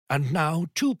And now,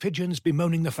 two pigeons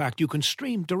bemoaning the fact you can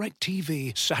stream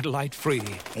DirecTV satellite-free.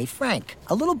 Hey, Frank,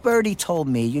 a little birdie told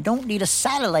me you don't need a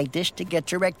satellite dish to get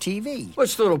DirecTV.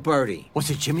 What's little birdie? Was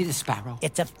it Jimmy the Sparrow?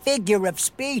 It's a figure of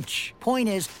speech. Point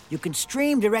is, you can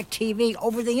stream DirecTV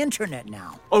over the internet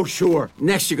now. Oh, sure.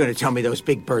 Next you're going to tell me those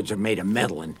big birds are made of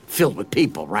metal and filled with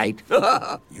people, right?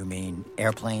 You mean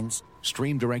airplanes?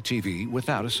 Stream DirecTV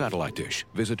without a satellite dish.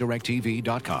 Visit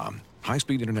DirecTV.com.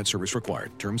 High-speed internet service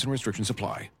required. Terms and restrictions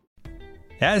apply.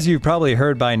 As you've probably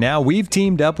heard by now, we've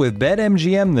teamed up with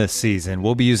BetMGM this season.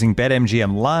 We'll be using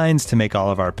BetMGM lines to make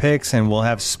all of our picks, and we'll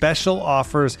have special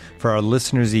offers for our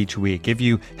listeners each week. If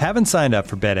you haven't signed up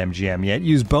for BetMGM yet,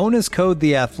 use bonus code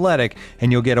The Athletic,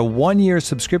 and you'll get a 1-year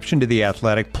subscription to The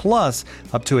Athletic, plus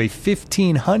up to a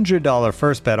 $1,500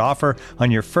 first bet offer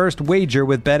on your first wager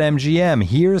with BetMGM.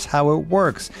 Here's how it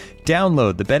works.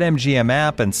 Download the BetMGM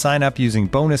app and sign up using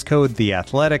bonus code The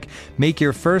Athletic. Make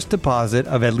your first deposit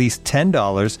of at least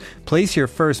 $10. Place your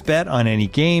first bet on any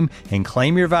game and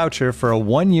claim your voucher for a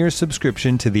 1-year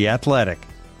subscription to The Athletic.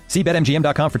 See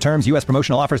BetMGM.com for terms. U.S.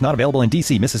 promotional offers not available in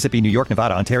D.C., Mississippi, New York,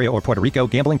 Nevada, Ontario, or Puerto Rico.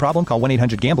 Gambling problem? Call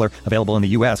 1-800-GAMBLER. Available in the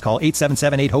U.S. Call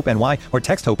 877-8-HOPE-NY or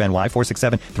text HOPE-NY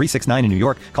 467-369 in New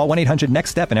York. Call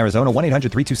 1-800-NEXT-STEP in Arizona.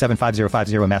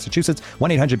 1-800-327-5050 in Massachusetts.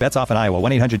 1-800-BETS-OFF in Iowa.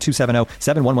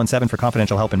 1-800-270-7117 for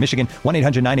confidential help in Michigan.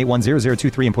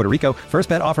 1-800-981-0023 in Puerto Rico. First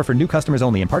bet offer for new customers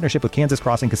only in partnership with Kansas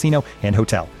Crossing Casino and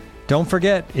Hotel. Don't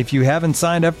forget, if you haven't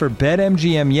signed up for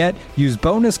BetMGM yet, use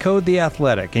bonus code The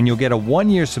Athletic, and you'll get a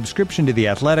 1-year subscription to The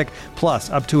Athletic, plus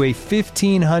up to a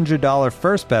 $1,500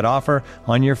 first bet offer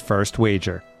on your first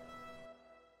wager.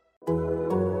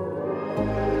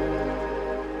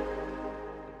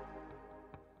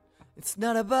 It's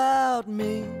not about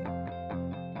me.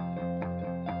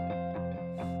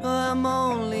 I'm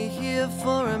only here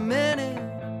for a minute,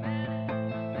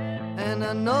 and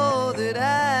I know that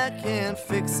I can't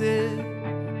fix it.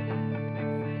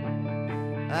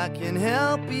 I can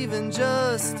help even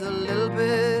just a little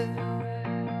bit.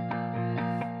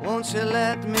 Won't you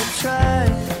let me try?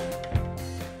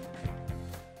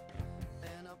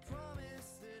 And I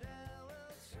promise that I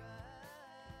will try.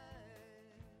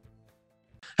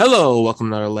 Hello, welcome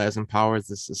to our Laz and Powers.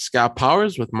 This is Scott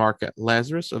Powers with Mark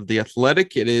Lazarus of The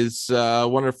Athletic. It is a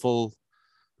wonderful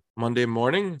Monday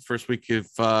morning, first week of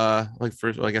I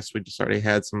guess we just already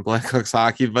had some Blackhawks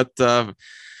hockey, but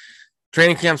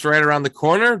training camp's right around the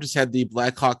corner. Just had the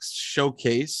Blackhawks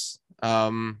showcase,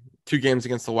 2 games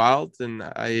against the Wild, and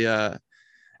I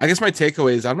guess my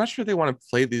takeaway is I'm not sure they want to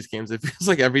play these games. It feels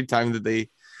like every time that the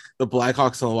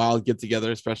Blackhawks and the Wild get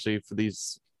together, especially for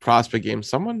these prospect games,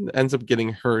 someone ends up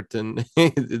getting hurt, and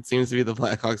it seems to be the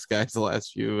Blackhawks guys the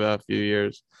last few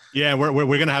years. Yeah, we're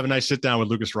going to have a nice sit down with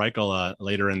Lucas Reichel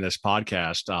later in this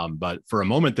podcast. But for a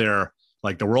moment there,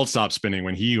 like the world stopped spinning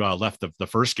when he left the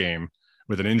first game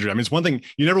with an injury. I mean, it's one thing,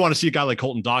 you never want to see a guy like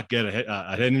Colton Dach get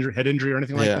a head injury or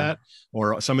anything like that,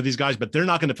 or some of these guys, but they're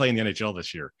not going to play in the NHL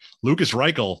this year. Lucas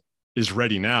Reichel is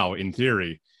ready now, in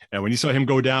theory. And when you saw him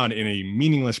go down in a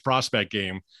meaningless prospect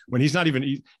game, when he's not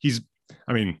even,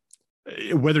 I mean,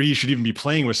 whether he should even be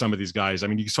playing with some of these guys. I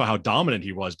mean, you saw how dominant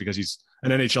he was because he's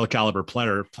an NHL caliber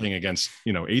player playing against,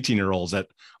 18-year-olds that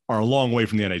are a long way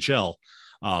from the NHL.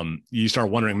 You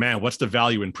start wondering, man, what's the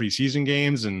value in preseason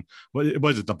games? And what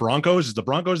was it? The Broncos? Is the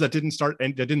Broncos that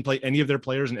didn't play any of their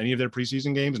players in any of their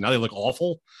preseason games, and now they look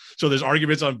awful. So there's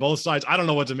arguments on both sides. I don't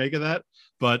know what to make of that,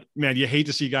 but man, you hate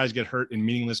to see guys get hurt in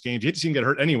meaningless games. You hate to see them get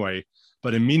hurt anyway,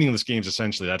 but in meaningless games,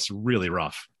 essentially, that's really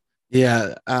rough.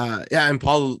 Yeah, and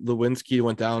Paul Lewinsky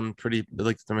went down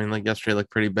yesterday looked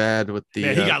pretty bad with the.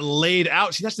 Man, he got laid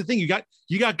out. See, that's the thing. You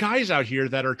got guys out here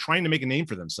that are trying to make a name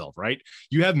for themselves, right?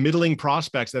 You have middling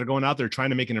prospects that are going out there trying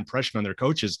to make an impression on their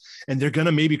coaches, and they're going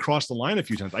to maybe cross the line a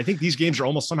few times. I think these games are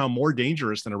almost somehow more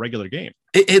dangerous than a regular game.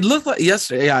 It looked like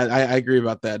yesterday. Yeah, I agree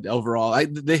about that. Overall,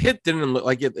 the hit didn't look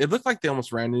like it. It looked like they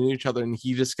almost ran into each other, and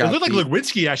he just got. It looked like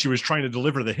Lewinsky actually was trying to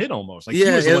deliver the hit almost. Like he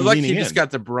just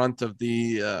got the brunt of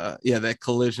the that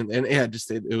collision, and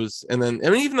it was, and then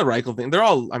even the Reichel thing. They're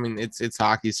all. I mean, it's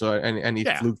hockey, so any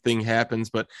fluke thing happens,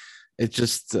 but it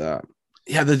just the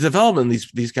development.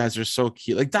 These guys are so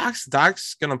key. Like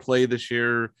Doc's gonna play this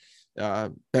year,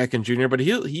 back in junior, but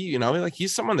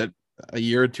he's someone that a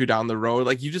year or two down the road,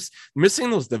 like you just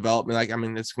missing those development. Like, I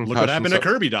mean, it's look what happened to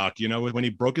Kirby Doc, when he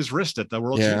broke his wrist at the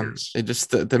World Juniors. It just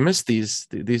they missed these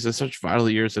are such vital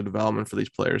years of development for these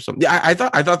players. So I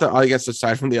thought that, I guess,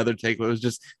 aside from the other take,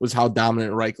 it was how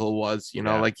dominant Reichel was.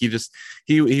 Like he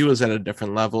was at a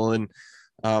different level,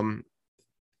 and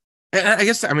And I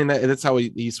guess, I mean, that's how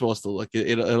he's supposed to look.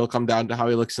 It'll come down to how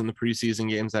he looks in the preseason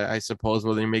games, I suppose,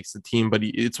 whether he makes the team, but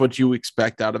it's what you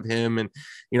expect out of him. And,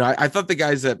 I thought the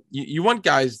guys that you want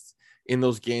guys in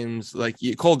those games, like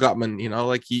Cole Gutman,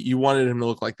 like you wanted him to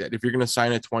look like that. If you're going to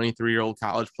sign a 23-year-old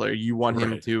college player, you want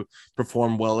him to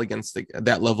perform well against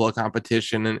that level of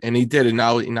competition. And he did. And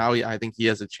now I think he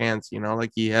has a chance,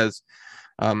 like he has.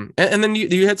 And then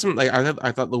you had some, like,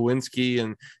 I thought Lewinsky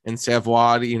and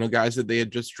Savoie, guys that they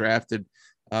had just drafted,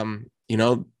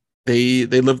 they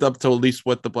lived up to at least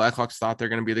what the Blackhawks thought they're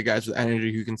going to be, the guys with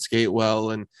energy who can skate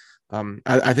well. And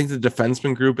I think the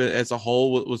defenseman group as a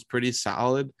whole was pretty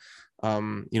solid. There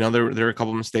were a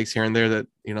couple of mistakes here and there that,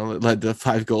 that led to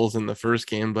 5 goals in the first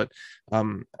game. But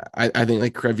I think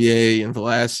like Crevier and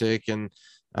Vlasic and,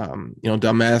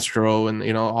 Del Mastro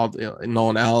and, all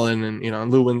Nolan Allen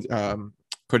and, Lewin,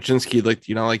 Korchinski,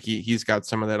 like he's got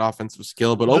some of that offensive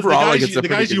skill, but overall, the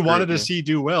guys you wanted to see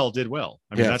did well.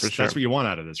 I mean, that's what you want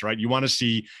out of this, right? You want to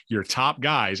see your top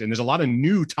guys, and there's a lot of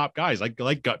new top guys like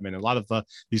Gutman, and a lot of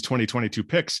these 2022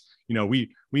 picks. We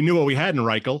knew what we had in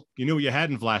Reichel, you knew what you had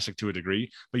in Vlasic to a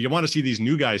degree, but you want to see these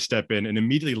new guys step in and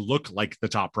immediately look like the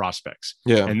top prospects.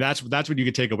 Yeah, and that's what you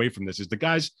could take away from this: is the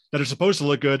guys that are supposed to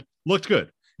look good looked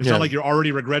good. It's not like you're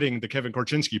already regretting the Kevin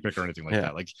Korchinski pick or anything like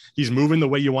that. Like, he's moving the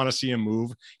way you want to see him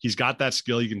move. He's got that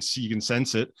skill. You can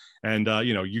sense it. And,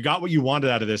 you got what you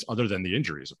wanted out of this other than the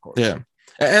injuries, of course. Yeah.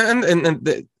 And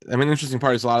the interesting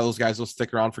part is a lot of those guys will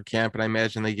stick around for camp, and I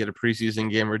imagine they get a preseason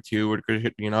game or two,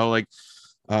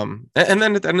 and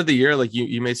then at the end of the year, like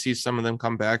you may see some of them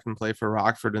come back and play for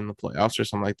Rockford in the playoffs or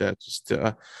something like that. Just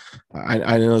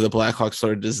I know the Blackhawks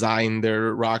sort of designed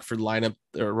their Rockford lineup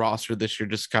or roster this year,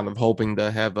 just kind of hoping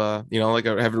to have have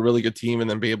a really good team and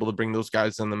then be able to bring those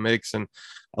guys in the mix and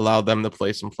allow them to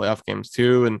play some playoff games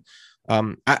too. And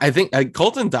I think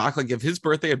Colton Dach, like if his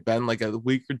birthday had been like a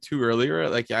week or two earlier,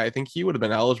 I think he would have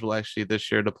been eligible actually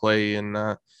this year to play in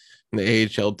the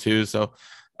AHL too. So.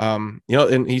 And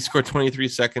he scored 23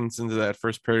 seconds into that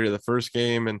first period of the first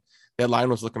game, and that line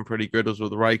was looking pretty good. It was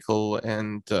with Reichel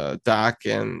and Doc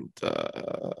and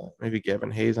maybe Gavin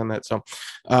Hayes on that. So,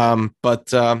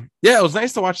 it was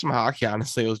nice to watch some hockey.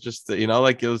 Honestly, it was just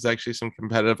it was actually some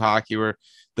competitive hockey where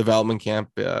development camp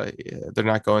they're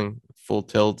not going full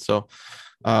tilt. So,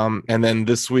 and then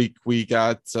this week we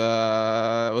got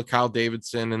Kyle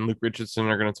Davidson and Luke Richardson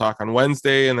are going to talk on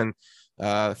Wednesday, and then.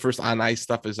 First on ice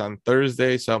stuff is on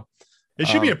Thursday. So it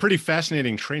should be a pretty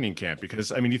fascinating training camp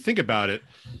because, you think about it,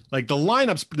 like the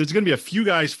lineups, there's going to be a few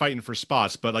guys fighting for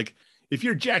spots, but like if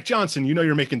you're Jack Johnson,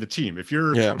 you're making the team. If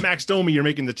you're Max Domi, you're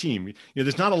making the team.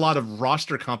 There's not a lot of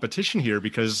roster competition here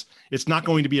because it's not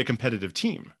going to be a competitive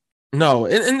team. No.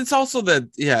 And it's also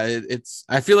that,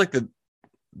 I feel like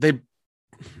they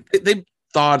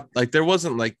thought like there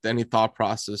wasn't like any thought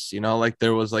process, like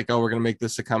there was like, oh, we're gonna make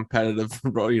this a competitive,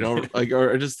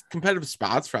 or just competitive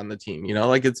spots from the team,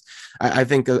 like it's. I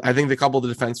think the couple of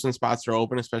the defenseman spots are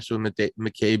open, especially with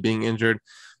McKay being injured.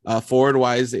 Forward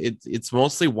wise, it's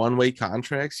mostly one-way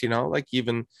contracts, like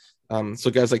even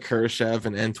so guys like Khrushchev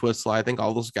and Entwistle, I think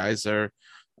all those guys are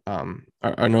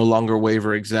no longer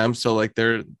waiver exempt. So like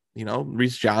they're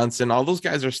Reese Johnson, all those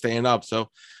guys are staying up. So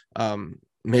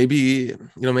maybe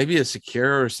a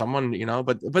Secure or someone,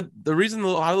 but the reason a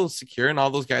lot of those Secure and all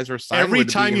those guys were signed every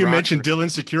time you mention Dylan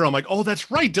Secure, I'm like, oh,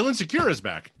 that's right, Dylan Secure is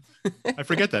back. I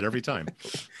forget that every time.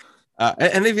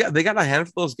 And they got a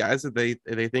handful of those guys that they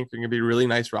think are going to be really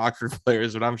nice Rockford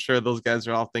players, but I'm sure those guys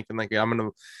are all thinking like, I'm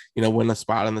going to win a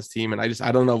spot on this team, and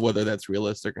I don't know whether that's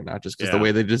realistic or not, just because the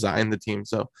way they designed the team.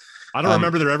 So I don't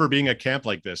remember there ever being a camp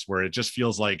like this where it just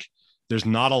feels like there's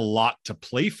not a lot to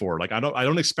play for. Like I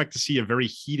don't expect to see a very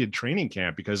heated training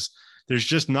camp because there's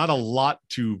just not a lot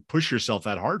to push yourself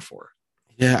that hard for.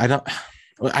 Yeah, I don't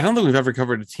think we've ever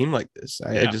covered a team like this.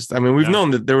 We've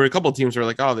known that there were a couple of teams where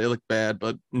like, oh, they look bad,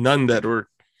 but none that were.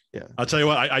 Yeah, I'll tell you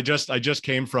what. I just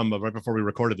came from right before we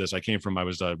recorded this. I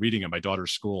was reading at my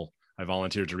daughter's school. I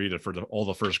volunteered to read it for all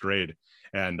the first grade.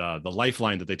 And the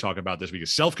lifeline that they talk about this week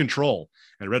is self-control.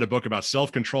 And I read a book about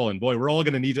self-control. And boy, we're all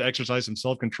going to need to exercise some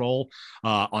self-control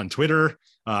on Twitter,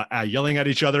 yelling at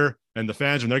each other and the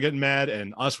fans when they're getting mad,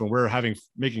 and us when we're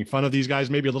making fun of these guys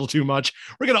maybe a little too much.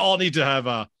 We're going to all need to have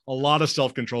a lot of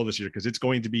self-control this year because it's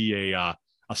going to be a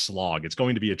slog. It's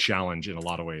going to be a challenge in a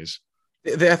lot of ways.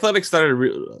 The Athletics started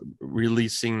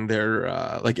releasing their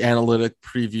analytic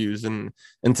previews, and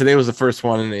today was the first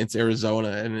one, and it's Arizona,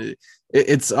 and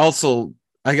it's also,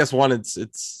 I guess, I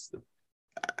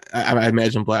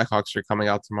imagine Blackhawks are coming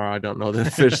out tomorrow. I don't know that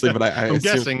officially, but I'm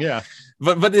guessing, yeah.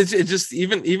 But it's just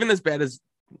even as bad as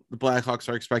the Blackhawks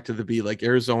are expected to be, like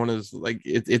Arizona's like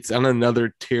it's on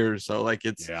another tier, so like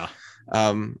it's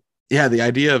Yeah, the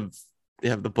idea of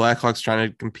the Blackhawks trying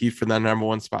to compete for that number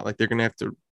one spot, like they're going to have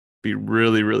to be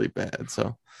really, really bad.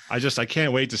 So I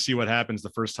can't wait to see what happens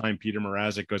the first time Peter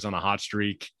Mrazek goes on a hot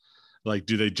streak. Like,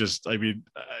 do they just, I mean,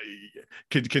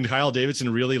 can Kyle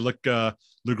Davidson really look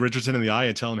Luke Richardson in the eye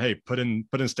and tell him, hey, put in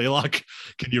Stalock?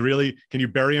 Can you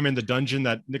bury him in the dungeon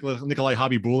that Nikolai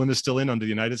Hobby-Bulin is still in under the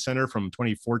United Center from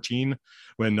 2014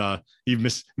 when he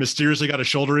mysteriously got a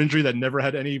shoulder injury that never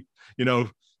had any,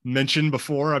 mentioned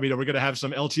before? I mean, are we going to have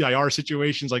some LTIR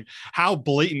situations? Like, how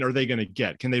blatant are they going to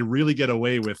get? Can they really get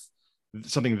away with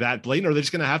something that blatant? Or are they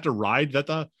just going to have to ride that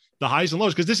the highs and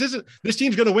lows? Because this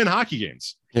team's going to win hockey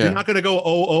games. Yeah. You're not going to go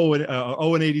 0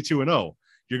 and 82 and 0.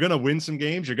 You're going to win some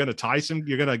games. You're going to tie some.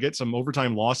 You're going to get some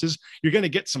overtime losses. You're going to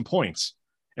get some points,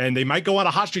 and they might go on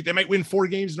a hot streak. They might win 4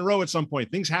 games in a row at some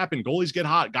point. Things happen. Goalies get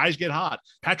hot. Guys get hot.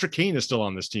 Patrick Kane is still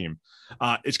on this team.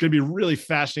 It's going to be really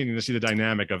fascinating to see the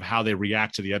dynamic of how they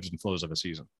react to the ebbs and flows of a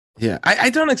season. Yeah, I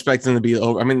don't expect them to be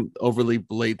overly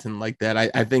blatant like that.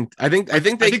 I think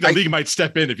the league might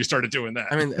step in if you started doing that.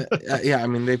 I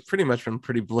mean, they've pretty much been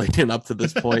pretty blatant up to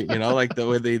this point. Like the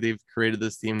way they've created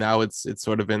this team now, it's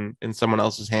sort of in someone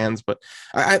else's hands. But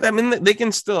I mean, they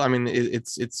can still. I mean,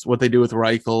 it's what they do with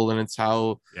Reichel, and it's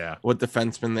what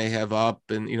defensemen they have up,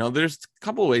 and there's a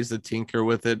couple of ways to tinker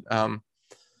with it.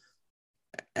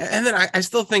 And then I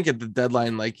still think at the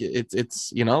deadline, like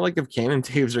it's like if Kane and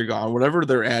Taves are gone, whatever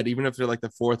they're at, even if they're like the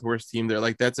 4th worst team, they're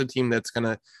like, that's a team that's going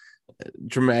to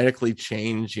dramatically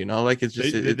change, like it's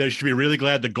just, they should be really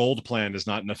glad the gold plan is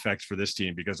not in effect for this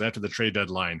team, because after the trade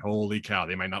deadline, holy cow,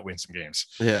 they might not win some games.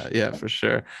 Yeah, for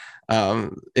sure. It'll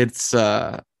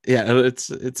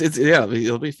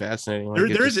be fascinating.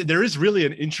 There is really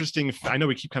an interesting, I know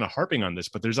we keep kind of harping on this,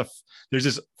 but there's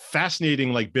this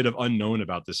fascinating like bit of unknown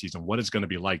about this season, what it's going to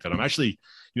be like, that I'm actually,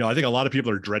 I think a lot of people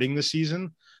are dreading this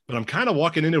season, but I'm kind of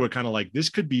walking into it kind of like, this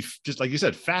could be just like you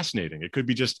said, fascinating. It could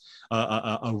be just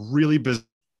a really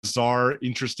bizarre,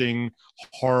 interesting,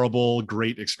 horrible,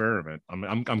 great experiment.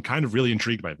 I'm kind of really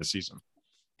intrigued by this season.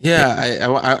 Yeah. I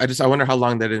wonder how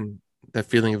long that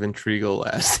feeling of intrigue will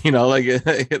last, the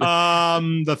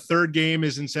 3rd game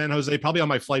is in San Jose, probably on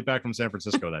my flight back from San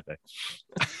Francisco that day.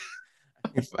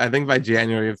 I think by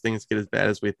January, if things get as bad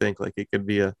as we think, like it could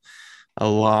be a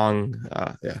long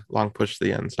push to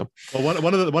the end. So, well,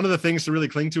 one of the things to really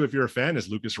cling to if you're a fan is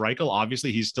Lucas Reichel.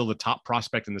 Obviously, he's still the top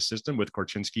prospect in the system, with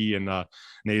Korchinski and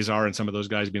Nazar and some of those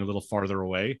guys being a little farther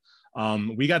away.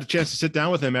 We got a chance to sit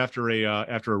down with him after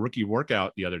a rookie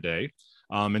workout the other day.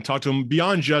 And talk to him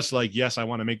beyond just like, yes, I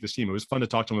want to make this team. It was fun to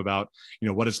talk to him about,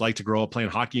 what it's like to grow up playing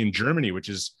hockey in Germany, which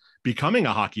is becoming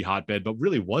a hockey hotbed, but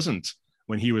really wasn't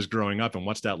when he was growing up, and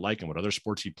what's that like, and what other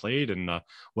sports he played, and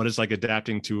what it's like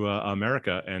adapting to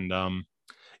America. And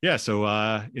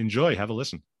so enjoy, have a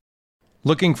listen.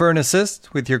 Looking for an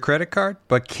assist with your credit card,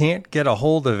 but can't get a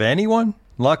hold of anyone?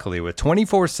 Luckily, with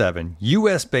 24/7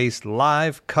 U.S.-based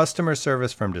live customer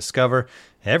service from Discover,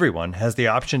 everyone has the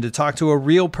option to talk to a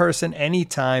real person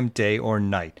anytime, day or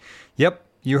night. Yep,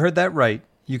 you heard that right.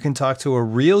 You can talk to a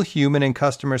real human in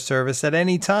customer service at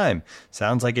any time.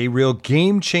 Sounds like a real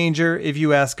game changer if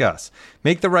you ask us.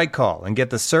 Make the right call and get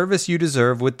the service you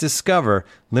deserve with Discover.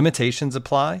 Limitations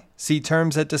apply. See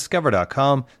terms at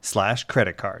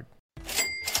discover.com/creditcard.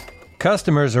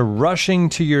 Customers are rushing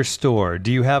to your store.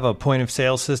 Do you have a point of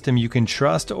sale system you can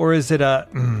trust, or is it a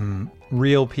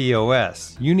real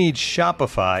POS? You need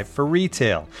Shopify for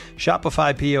retail.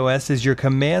 Shopify POS is your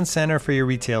command center for your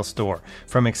retail store.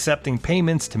 From accepting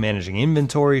payments to managing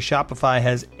inventory, Shopify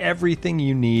has everything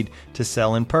you need to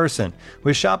sell in person.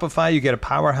 With Shopify, you get a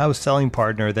powerhouse selling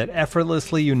partner that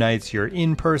effortlessly unites your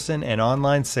in-person and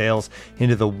online sales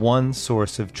into the one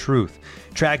source of truth.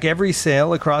 Track every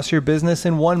sale across your business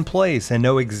in one place and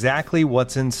know exactly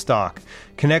what's in stock.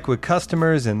 Connect with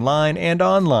customers in line and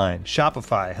online.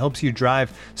 Shopify helps you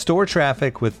drive store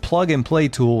traffic with plug-and-play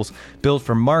tools built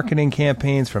for marketing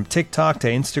campaigns from TikTok to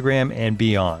Instagram and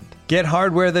beyond. Get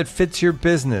hardware that fits your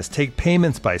business. Take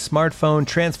payments by smartphone,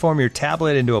 transform your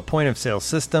tablet into a point-of-sale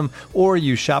system, or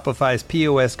use Shopify's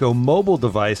POS Go mobile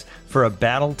device for a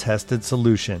battle-tested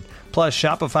solution. Plus,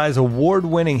 Shopify's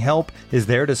award-winning help is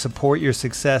there to support your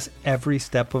success every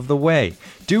step of the way.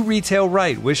 Do retail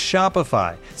right with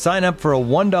Shopify. Sign up for a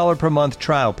 $1 per month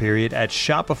trial period at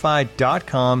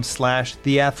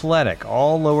shopify.com/theathletic,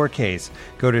 all lowercase.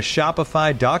 Go to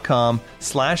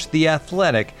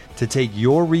shopify.com/theathletic to take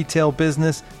your retail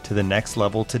business to the next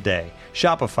level today.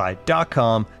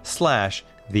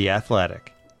 Shopify.com/theathletic.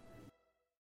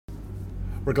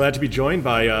 We're glad to be joined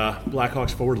by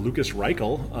Blackhawks forward Lukas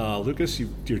Reichel. Lukas,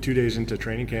 you're 2 days into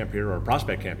training camp here, or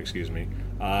prospect camp, excuse me.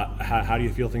 How do you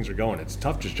feel things are going? It's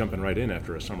tough just jumping right in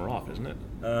after a summer off, isn't it?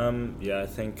 Yeah, I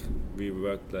think we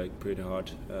worked pretty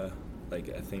hard. I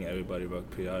think everybody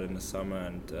worked pretty hard in the summer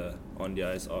and on the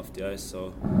ice, off the ice.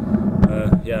 So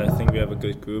I think we have a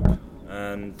good group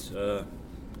and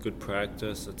good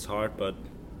practice. It's hard, but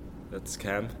that's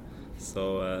camp.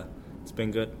 So it's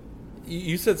been good.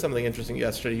 You said something interesting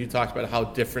yesterday. You talked about how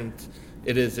different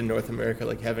it is in North America,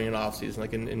 like having an off season,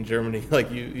 like in Germany. Like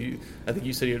I think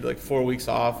you said you had like 4 weeks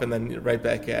off and then right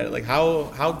back at it. Like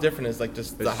how different is like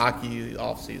just the hockey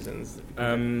off seasons?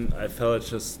 I felt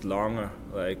it's just longer.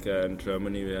 Like in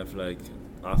Germany, we have like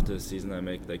after the season, I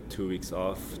make like 2 weeks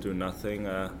off, do nothing,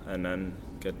 and then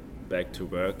get back to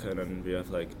work, and then we have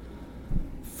like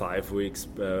 5 weeks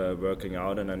working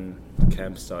out, and then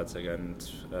camp starts again.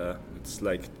 It's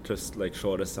like just like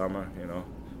shorter summer,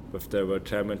 with the World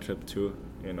Championship too,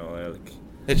 like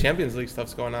the Champions League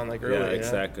stuff's going on like early. Yeah,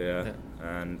 exactly. Yeah.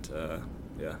 And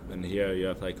and here you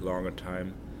have like longer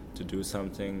time to do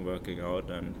something, working out,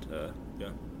 and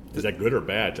Is that good or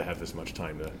bad to have this much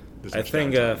time I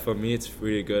think for me it's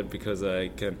really good because I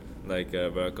can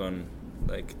work on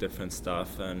like different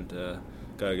stuff and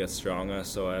gotta get stronger,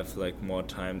 so I have like more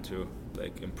time to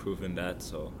like improve in that.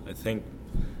 So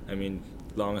I mean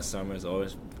longer summer is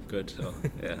always good. So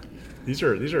yeah. These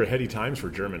are heady times for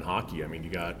German hockey. I mean, you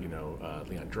got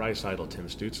Leon Draisaitl, Tim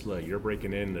Stützle. You're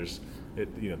breaking in.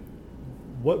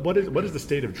 What is the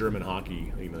state of German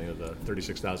hockey? The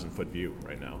 36,000-foot view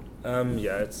right now.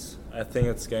 I think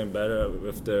it's getting better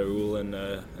with the rule in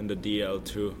the DL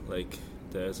too. Like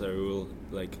there's a rule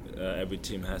like every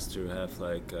team has to have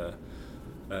like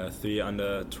 3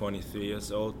 under 23 years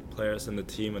old players in the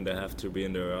team, and they have to be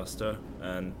in the roster,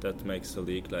 and that makes the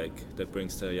league that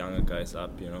brings the younger guys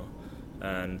up,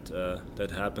 and that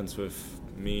happens with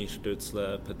me,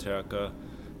 Stützle, Peterka.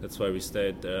 That's why we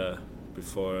stayed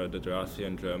before the draft here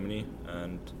in Germany,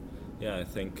 and I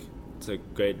think it's a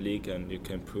great league, and you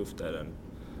can prove that, and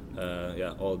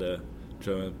all the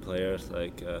German players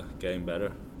getting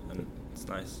better, and it's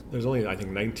nice. There's only, I think,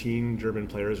 19 German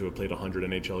players who have played 100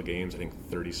 NHL games. I think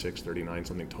 36, 39,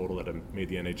 something total that have made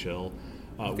the NHL.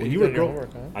 When you were growing up,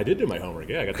 I did do my homework.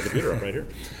 Yeah, I got the computer up right here.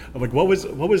 Like, what was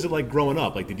it like growing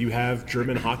up? Like, did you have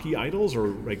German hockey idols,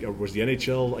 or was the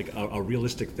NHL like a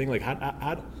realistic thing? Like,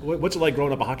 what's it like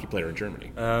growing up a hockey player in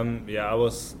Germany? I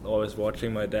was always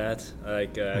watching my dad. I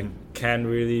can't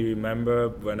really remember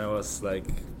when I was like,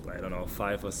 I don't know,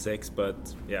 5 or 6, but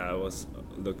I was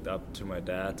looked up to my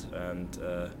dad, and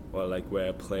where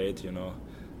I played,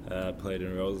 I played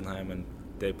in Rosenheim, and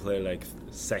they play like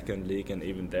second league, and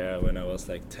even there when I was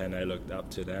like 10 I looked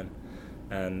up to them,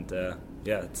 and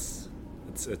it's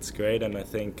great, and I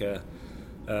think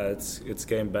it's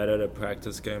getting better, the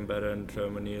practice getting better in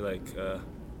Germany,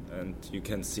 and you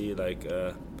can see like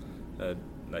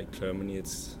Germany,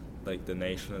 it's like the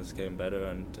nation is getting better,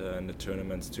 and in the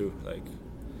tournaments too, like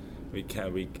we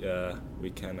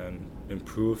can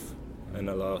improve in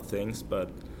a lot of things,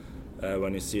 but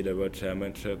when you see the World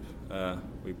Championship,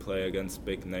 we play against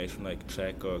big nations like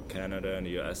Czech or Canada and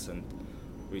the US, and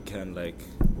we can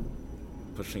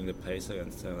pushing the pace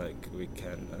against them, we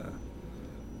can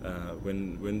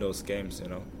win those games,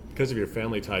 Because of your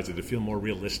family ties, did it feel more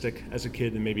realistic as a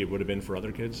kid than maybe it would have been for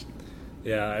other kids?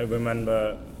 Yeah, I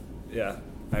remember.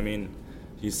 I mean,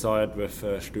 you saw it with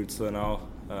Stützle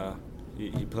now.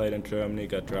 He played in Germany,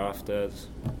 got drafted,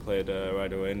 played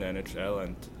right away in the NHL,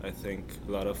 and I think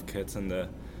a lot of kids in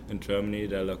Germany,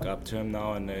 they look up to him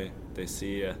now, and they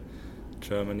see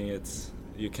Germany.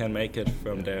 You can make it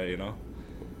from there,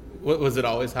 What, was it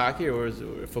always hockey, or was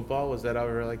it football? Was that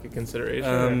ever like a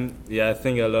consideration? I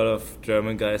think a lot of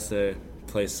German guys, they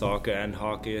play soccer and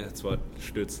hockey. That's what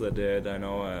Stützle did. I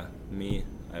know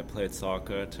I played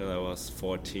soccer till I was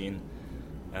 14.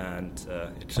 And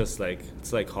it's just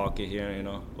it's like hockey here,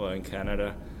 or in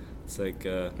Canada. It's like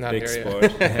a big sport.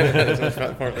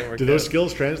 Do those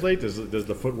skills translate? Does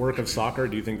the footwork of soccer,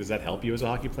 do you think, does that help you as a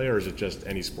hockey player, or is it just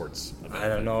any sports? I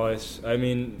don't know. I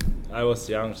mean, I was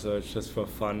young, so it's just for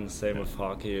fun. Same with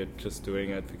hockey. You're just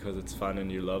doing it because it's fun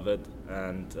and you love it.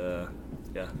 And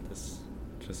this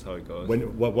just how it goes.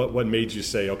 What made you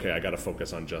say, okay, I got to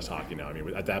focus on just hockey now? I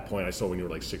mean, at that point, I saw when you were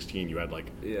like 16, you had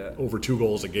over 2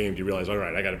 goals a game. Do you realize, all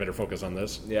right, I got to better focus on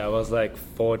this? Yeah, I was like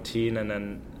 14, and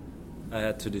then I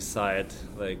had to decide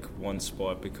one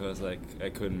sport because I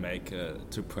couldn't make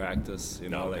to practice,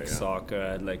 soccer.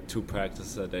 I had 2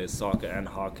 practices a day, soccer and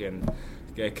hockey, and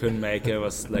I couldn't make it. It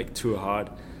was too hard.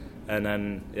 And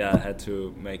then I had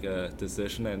to make a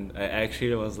decision, and I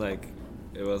actually was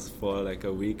it was for like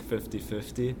a week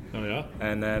 50-50. Oh yeah.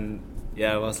 And then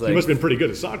I was like, You must have been pretty good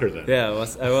at soccer then. yeah,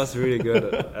 I was really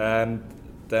good. And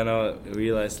then I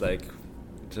realized like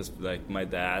just like my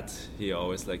dad, he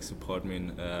always like support me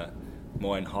in,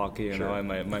 more in hockey, you know, and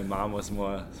my mom was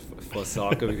more for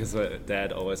soccer because my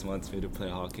dad always wants me to play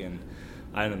hockey, and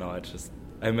I don't know,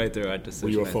 I made the right decision.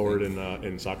 Were you a forward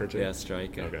in soccer too? Yeah,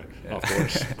 striker. Okay. Yeah.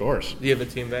 Of course. Do you have a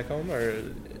team back home or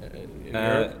in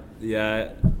Europe?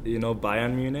 Yeah, you know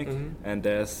Bayern Munich, and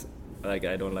there's like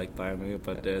I don't like Bayern Munich,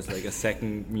 but there's like a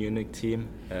second Munich team.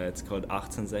 It's called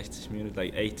 1860 Munich,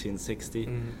 like 1860,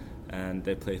 and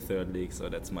they play third league. So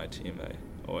that's my team. I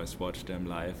always watch them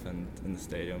live and in the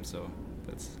stadium. So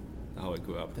that's how I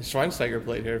grew up. Schweinsteiger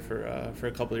played here for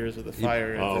a couple of years with the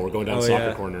Fire. Oh, we're going down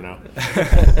soccer corner now.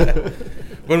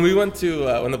 When we went to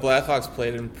when the Blackhawks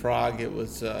played in Prague, it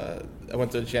was I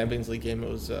went to a Champions League game. It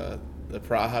was the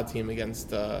Praha team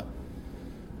against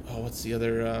what's the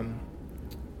other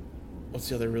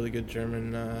really good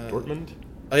German Dortmund?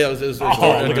 Oh yeah, it was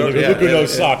Look who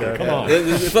knows soccer. Come on.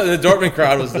 The Dortmund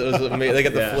crowd was amazing. They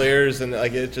got the flares and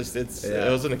like it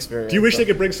was an experience. Do you wish they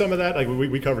could bring some of that? Like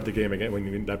we covered the game again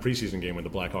when that preseason game when the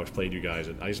Blackhawks played you guys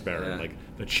at Ice Baron, like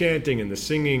the chanting and the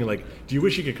singing. Like, do you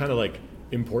wish you could kind of like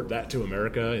import that to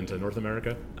America, into North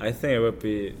America? I think it would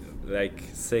be like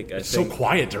sick. It's so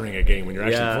quiet during a game when you're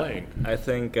actually playing. I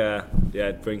think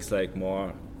it brings like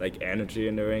more like energy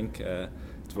in the rink. It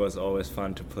was always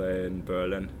fun to play in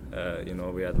Berlin. You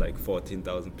know, we had like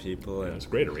 14,000 people. And it's a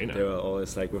great arena. They were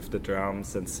always like with the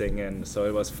drums and singing, so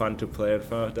it was fun to play in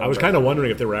front of them. I was kind of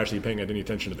wondering if they were actually paying any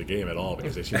attention to the game at all,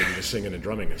 because they seem to be just singing and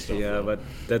drumming and stuff. Yeah, but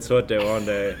that's what they want.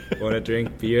 They want to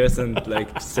drink beers and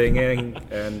like singing,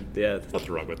 and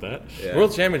nothing wrong with that. Yeah.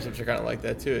 World Championships are kind of like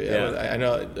that too. I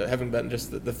know. I haven't been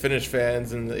just the Finnish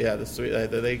fans and the sweet.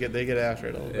 They get after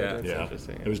it a little bit. That's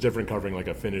interesting. It was different covering like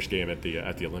a Finnish game at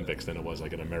the Olympics than it was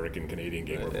like an American Canadian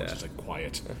game where everyone's just like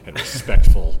quiet and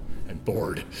respectful and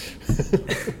bored.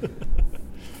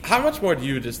 How much more do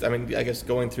you I guess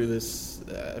going through this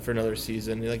for another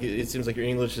season, like it seems like your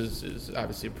English is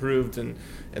obviously improved and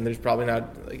there's probably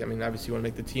not obviously you want to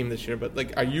make the team this year, but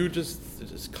like are you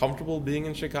just comfortable being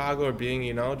in Chicago or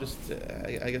being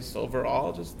I guess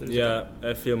overall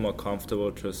I feel more comfortable.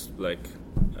 Just like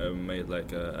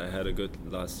I had a good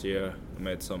last year. I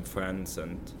made some friends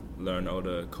and learned all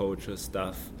the coaches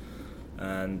stuff.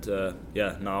 And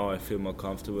now I feel more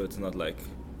comfortable. It's not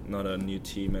a new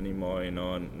team anymore, you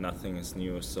know, and nothing is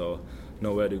new. So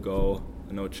know where to go.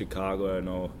 I know Chicago, I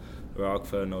know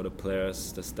Rockford, I know the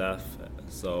players, the staff.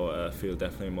 So I feel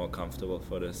definitely more comfortable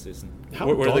for this season.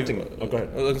 Where daunting? Go ahead.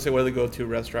 I was going to say, where do they go to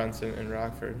restaurants in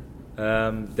Rockford? There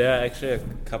are actually a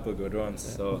couple good ones.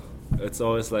 Yeah. So it's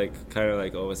always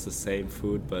always the same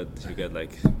food, but you get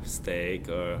like steak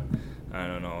or I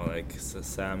don't know, like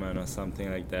salmon or something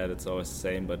like that. It's always the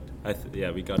same, but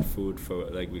we got food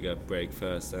for we got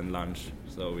breakfast and lunch,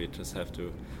 so we just have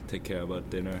to take care about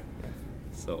dinner.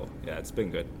 So it's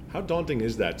been good. How daunting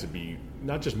is that to be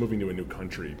not just moving to a new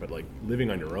country, but like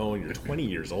living on your own? You're 20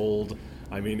 years old.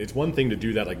 I mean, it's one thing to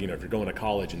do that, like, you know, if you're going to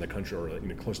college in the country or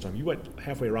close to home. You went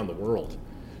halfway around the world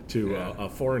to a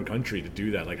foreign country to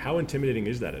do that. Like, how intimidating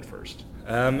is that at first?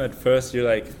 At first you're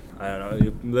like, I don't know,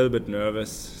 you're a little bit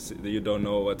nervous. You don't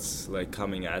know what's like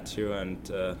coming at you, and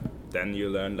then you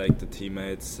learn like the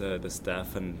teammates, the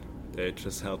staff, and they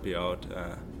just help you out.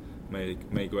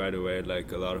 Make right away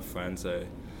like a lot of friends. I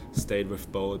stayed with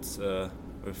boats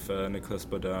with Nicolas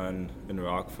Baudin in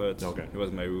Rockford. Okay. He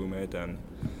was my roommate, and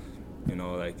you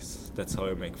know, like that's how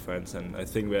you make friends. And I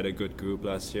think we had a good group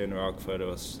last year in Rockford. It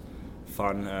was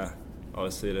fun.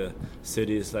 Obviously the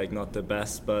city is like not the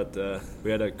best, but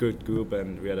we had a good group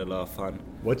and we had a lot of fun.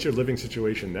 What's your living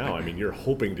situation now? I mean, you're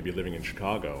hoping to be living in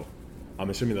Chicago. I'm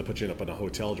assuming they'll put you up in a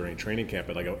hotel during training camp,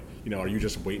 but are you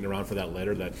just waiting around for that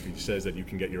letter that says that you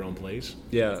can get your own place?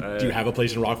 Yeah. Do you have a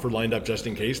place in Rockford lined up just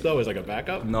in case, though, as like a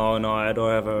backup? No, I don't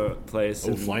have a place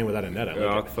in flying without a net. I like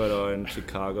Rockford or in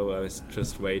Chicago. I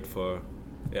just wait for,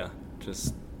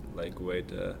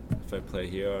 wait if I play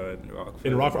here or in Rockford.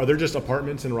 In Rockford, are there just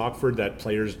apartments in Rockford that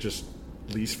players just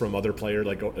lease from other players,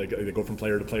 they go from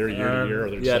player to player, year to year?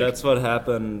 Or that's what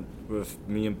happened with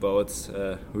me and Boats.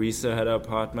 Reese had an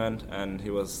apartment, and he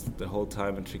was the whole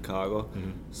time in Chicago.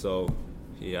 Mm-hmm. So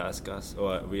he asked us,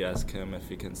 or we asked him if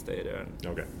he can stay there.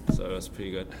 Okay. So it was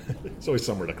pretty good. It's always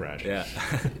somewhere to crash. Yeah.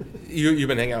 You've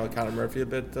been hanging out with Connor Murphy a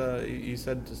bit, you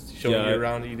said, just showing you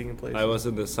around, eating in places? I was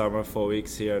in the summer 4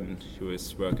 weeks here, and he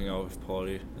was working out with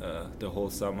Paulie the whole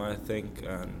summer, I think.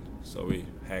 And so we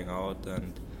hang out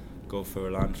and go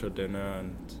for lunch or dinner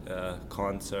and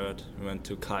concert. We went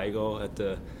to Kygo at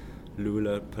the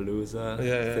Lula-Palooza.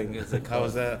 Yeah. I think it's called. How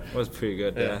was that? It was pretty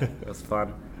good. Yeah, it was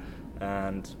fun,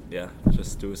 and yeah,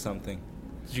 just do something.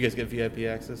 Did you guys get VIP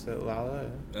access at Lala?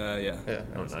 Yeah. Yeah.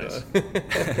 Oh, nice.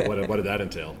 Good. What did that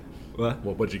entail? What?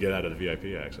 What did you get out of the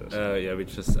VIP access? Yeah, we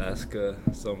just ask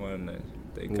someone.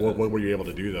 They What were you able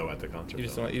to do though at the concert?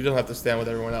 You don't have to stand with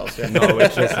everyone else. Yeah. No, we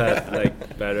just had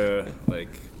like better like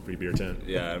free beer tent.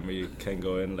 Yeah, and we can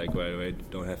go in like right away.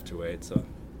 Don't have to wait. So it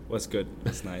was good.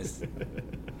 It's nice.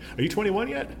 Are you 21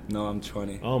 yet? No, I'm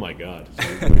 20. Oh my God!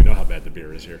 So you know how bad the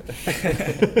beer is here.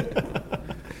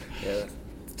 Yeah,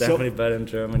 it's definitely better in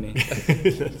Germany.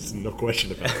 There's no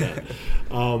question about that.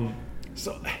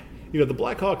 So, the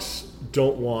Blackhawks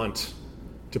don't want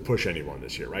to push anyone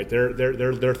this year, right? They're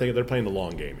thinking they're playing the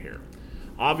long game here.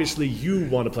 Obviously, you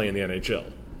want to play in the NHL.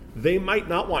 They might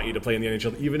not want you to play in the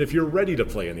NHL, even if you're ready to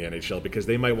play in the NHL, because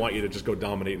they might want you to just go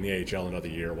dominate in the AHL another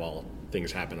year while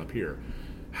things happen up here.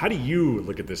 How do you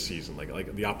look at this season,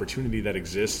 like the opportunity that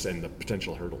exists and the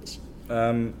potential hurdles?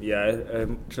 I'm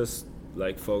just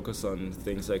like focus on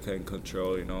things I can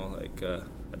control. I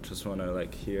just want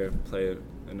to play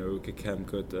in a rookie camp,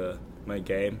 good my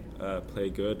game, play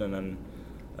good, and then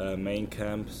main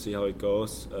camp, see how it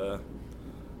goes,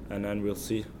 and then we'll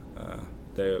see.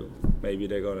 Maybe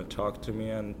they're gonna talk to me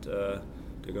and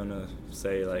they're gonna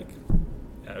say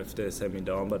if they send me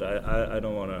down, but I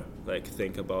don't want to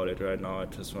think about it right now. I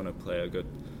just want to play a good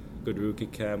rookie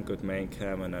camp, good main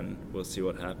camp, and then we'll see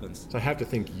what happens. So I have to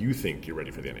think you're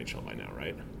ready for the NHL by now,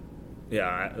 right?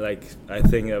 Yeah, I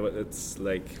think it's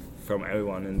from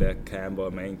everyone in that camp or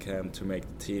main camp to make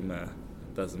the team.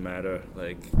 Doesn't matter.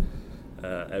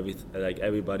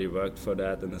 Everybody worked for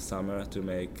that in the summer to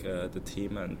make the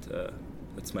team, and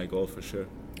that's my goal for sure.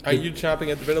 Are you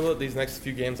chomping at the bit a little these next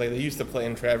few games? They used to play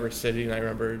in Traverse City, and I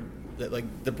remember that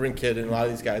the Brink kid and a lot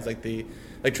of these guys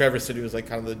Traverse City was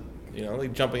kind of the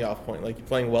jumping off point. You're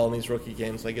playing well in these rookie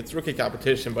games. It's rookie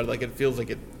competition, but it feels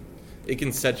like it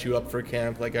can set you up for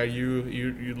camp. Are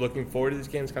you looking forward to these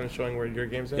games, kind of showing where your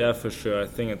game's at? Yeah, for sure. I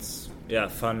think it's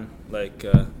fun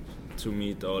to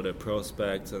meet all the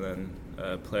prospects and then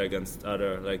play against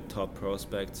other top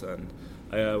prospects. And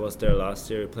I was there last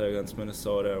year, play against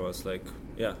Minnesota. It was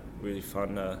really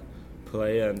fun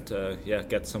play and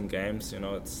get some games.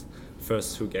 It's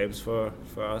first 2 games for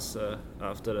us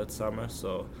after that summer,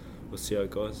 so we'll see how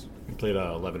it goes. You played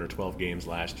 11 or 12 games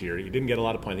last year. You didn't get a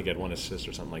lot of points. I think you had 1 assist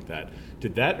or something like that.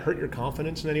 Did that hurt your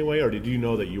confidence in any way, or did you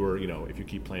know that you were, if you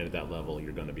keep playing at that level,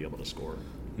 you're going to be able to score?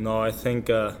 No, I think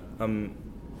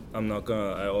I'm not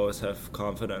gonna. I always have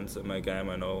confidence in my game.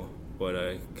 I know what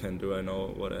I can do. I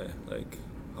know what I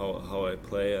how I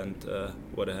play, and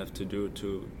what I have to do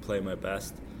to play my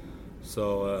best.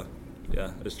 So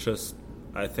it's just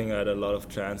I think I had a lot of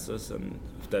chances, and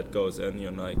if that goes in,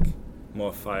 you're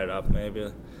more fired up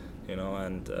maybe,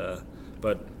 and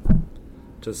but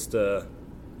just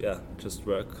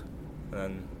work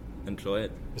and enjoy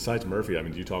it. Besides Murphy,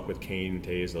 do you talk with Kane,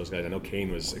 Taves, those guys? I know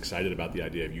Kane was excited about the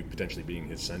idea of you potentially being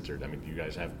his center. Do you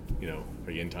guys have,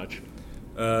 are you in touch?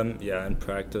 In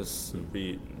practice,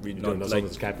 we you done some of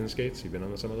those captain skates? You've been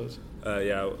on some of those?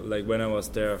 When I was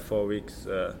there 4 weeks,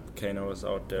 Kane was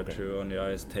out there too on the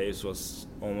ice. Taves was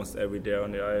almost every day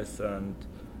on the ice, and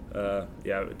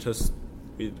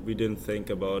we didn't think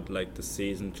about the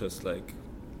season, just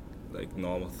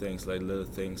normal things, little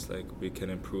things we can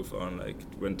improve on.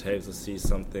 When Taves sees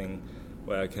something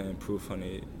where I can improve on,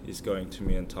 he's going to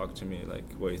me and talk to me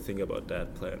what do you think about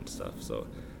that play and stuff. So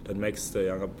that makes the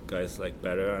younger guys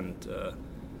better, and So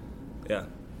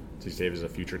Taves is a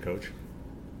future coach?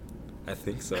 I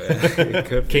think so. Yeah.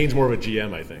 Could. Kane's more of a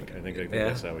GM, I think.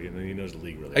 That's how he knows the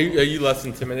league really well. Are you less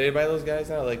intimidated by those guys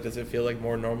now? Does it feel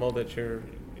more normal that you're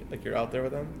out there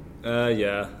with them?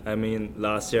 Yeah.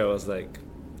 Last year I was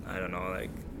I don't know,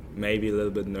 maybe a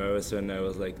little bit nervous when I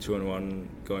was 2-1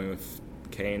 going with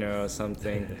Kaner or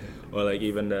something, or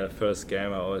even the first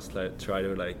game I always try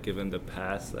to give him the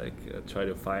pass, try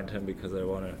to find him because I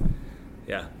want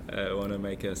to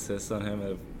make an assist on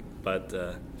him. But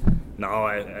now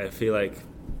I feel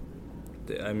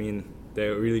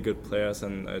they're really good players,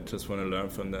 and I just want to learn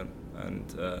from them,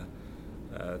 and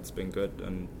it's been good.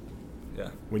 And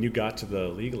when you got to the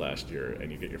league last year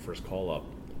and you get your first call up,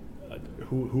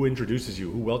 who introduces you?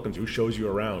 Who welcomes you? Who shows you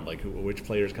around? Which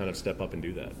players kind of step up and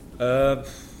do that?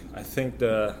 I think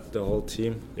the whole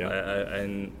team. Yeah.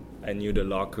 I knew the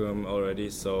locker room already,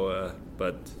 so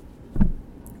but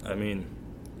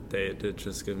they did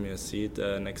just give me a seat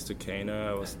next to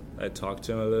Kaner. I talked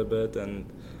to him a little bit, and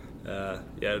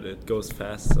it goes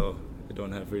fast, so you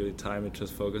don't have really time to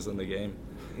just focus on the game.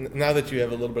 Now that you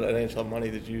have a little bit of NHL money,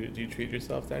 do you treat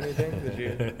yourself to anything? Did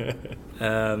you?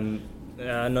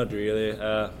 Yeah, not really.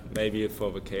 Maybe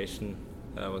for vacation.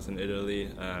 I was in Italy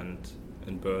and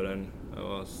in Berlin. I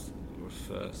was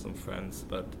with some friends,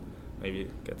 but maybe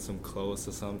get some clothes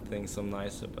or something, some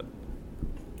nicer. But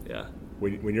yeah.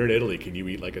 When you're in Italy, can you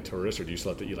eat like a tourist, or do you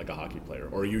still have to eat like a hockey player?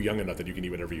 Or are you young enough that you can eat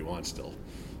whatever you want still?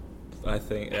 I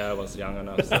think, I was young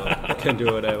enough, so I can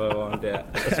do whatever I want, yeah.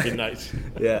 Must be nice.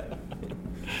 Yeah.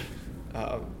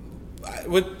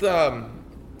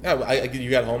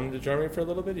 You got home to Germany for a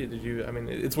little bit? Did you? I mean,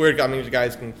 it's weird. I mean, you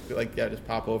guys can just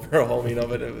pop over home,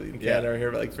 but in Canada or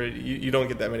here, but you don't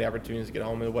get that many opportunities to get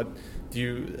home. And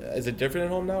is it different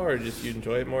at home now, or just you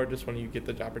enjoy it more just when you get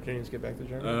the opportunities to get back to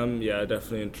Germany? Yeah, I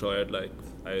definitely enjoy it. Like,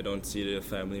 I don't see the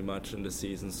family much in the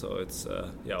season, so it's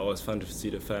always fun to see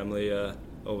the family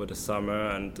over the summer.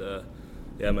 And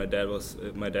my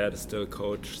dad is still a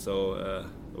coach, so.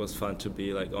 It was fun to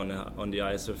be like on the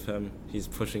ice with him. He's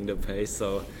pushing the pace,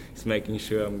 so he's making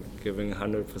sure I'm giving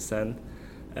 100%.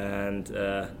 And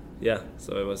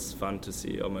so it was fun to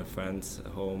see all my friends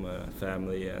home,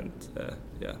 family, and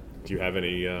yeah. Do you have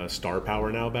any star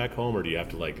power now back home, or do you have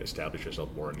to establish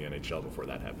yourself more in the NHL before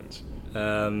that happens?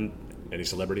 Any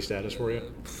celebrity status for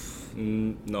you?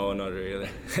 No, not really.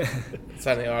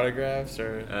 Signing autographs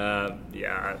or?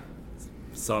 Yeah,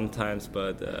 sometimes,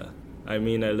 but. I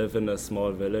mean, I live in a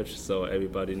small village, so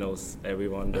everybody knows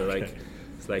everyone.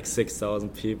 It's like 6,000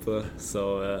 people.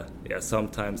 So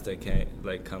sometimes they can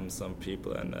come some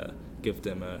people and give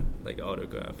them a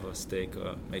autograph or stick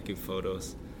or making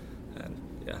photos, and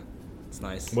yeah, it's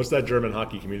nice. What's that German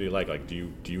hockey community like? Like,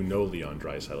 do you know Leon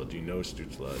Draisaitl? Do you know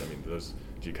Stützle? I mean,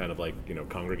 do you kind of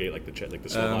congregate like the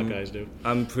Slovak guys do?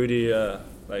 I'm pretty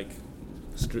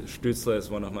Stützle is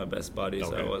one of my best buddies.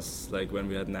 Okay. I was when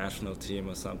we had national team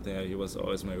or something, he was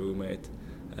always my roommate.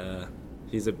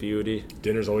 He's a beauty.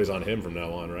 Dinner's always on him from now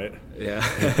on, right? Yeah.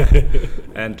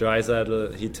 And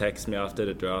Draisaitl, he texted me after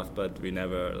the draft, but we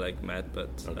never met. But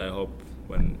okay. I hope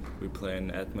when we play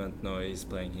in Edmonton, or he's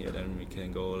playing here, then we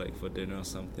can go for dinner or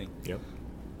something. Yep.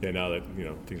 Yeah. Now that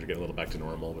things are getting a little back to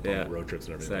normal with all the road trips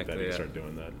and everything like that, you can start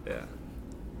doing that. Yeah.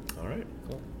 All right.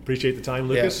 Cool. Appreciate the time,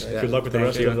 Lucas. Yeah. Good luck with the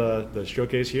rest of the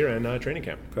showcase here and training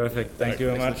camp. Perfect. Thank you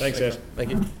very much. Thanks, guys. Thank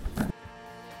you.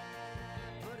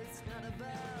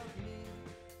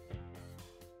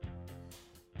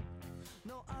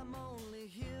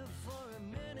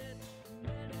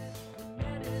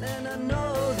 And I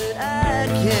know that I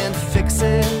can fix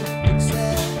it.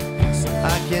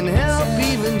 I can help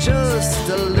even just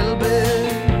a little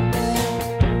bit.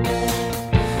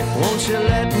 Won't you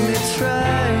let me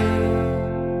try?